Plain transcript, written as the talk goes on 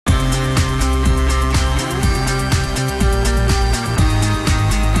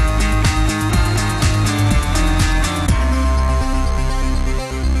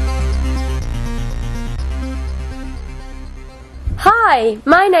Hi,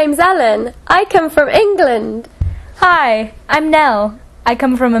 my name's Ellen. I come from England. Hi, I'm Nell. I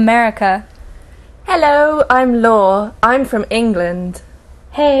come from America. Hello, I'm Law. I'm from England.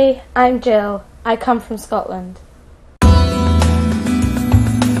 Hey, I'm Jill. I come from Scotland.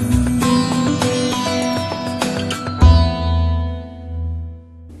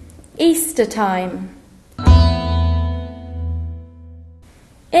 Easter time.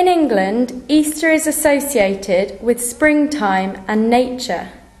 In England, Easter is associated with springtime and nature.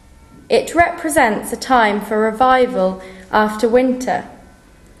 It represents a time for revival after winter.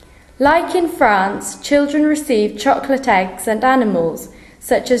 Like in France, children receive chocolate eggs and animals,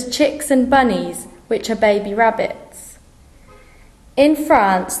 such as chicks and bunnies, which are baby rabbits. In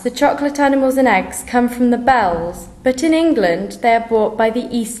France, the chocolate animals and eggs come from the bells, but in England they are brought by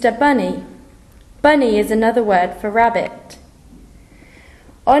the Easter bunny. Bunny is another word for rabbit.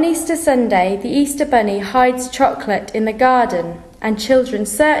 On Easter Sunday, the Easter bunny hides chocolate in the garden and children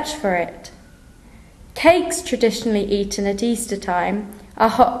search for it. Cakes traditionally eaten at Easter time are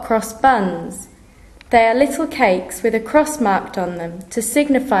hot cross buns. They are little cakes with a cross marked on them to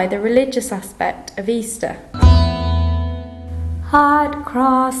signify the religious aspect of Easter. Hot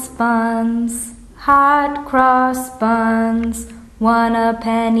cross buns, hot cross buns, 1 a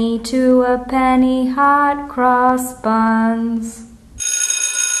penny, 2 a penny, hot cross buns.